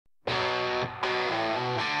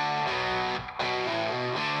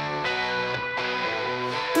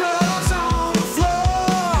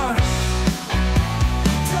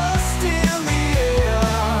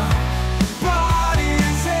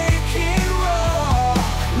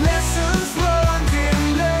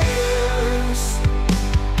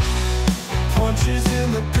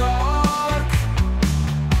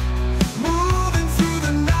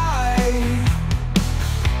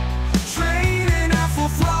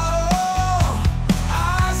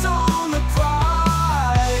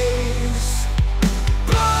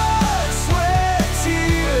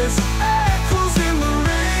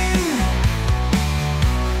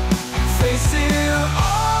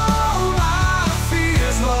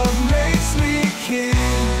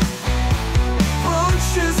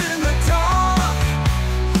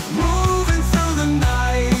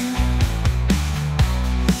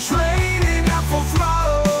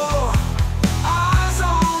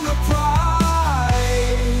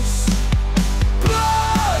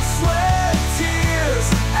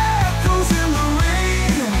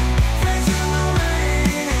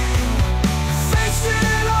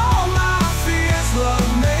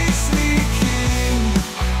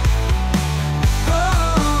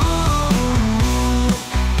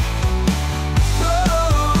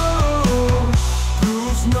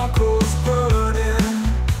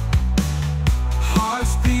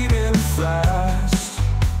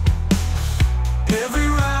Every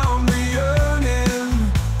round we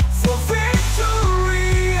yearning for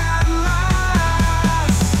victory at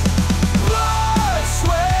last. Blood,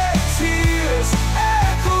 sweat, tears,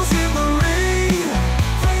 echoes in the rain,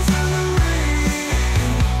 praise in the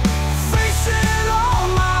rain. Facing all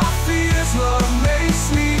my fears, love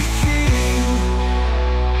makes me king.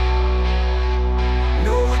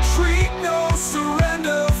 No retreat, no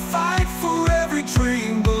surrender, fight for every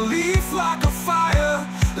dream. Belief like a fire,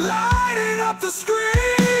 lighting up the screen.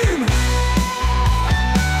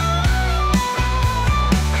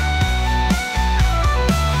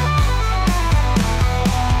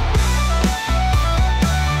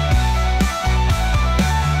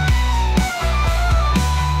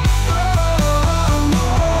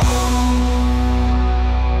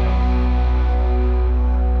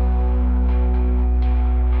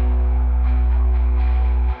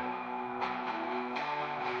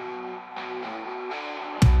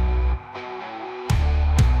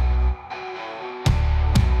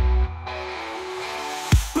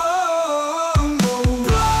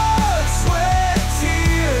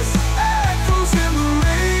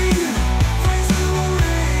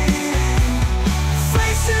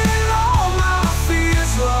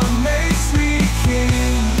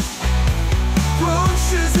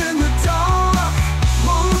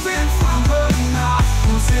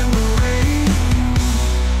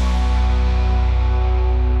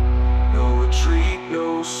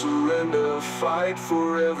 Fight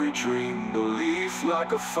for every dream, belief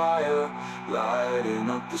like a fire, lighting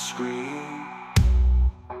up the screen.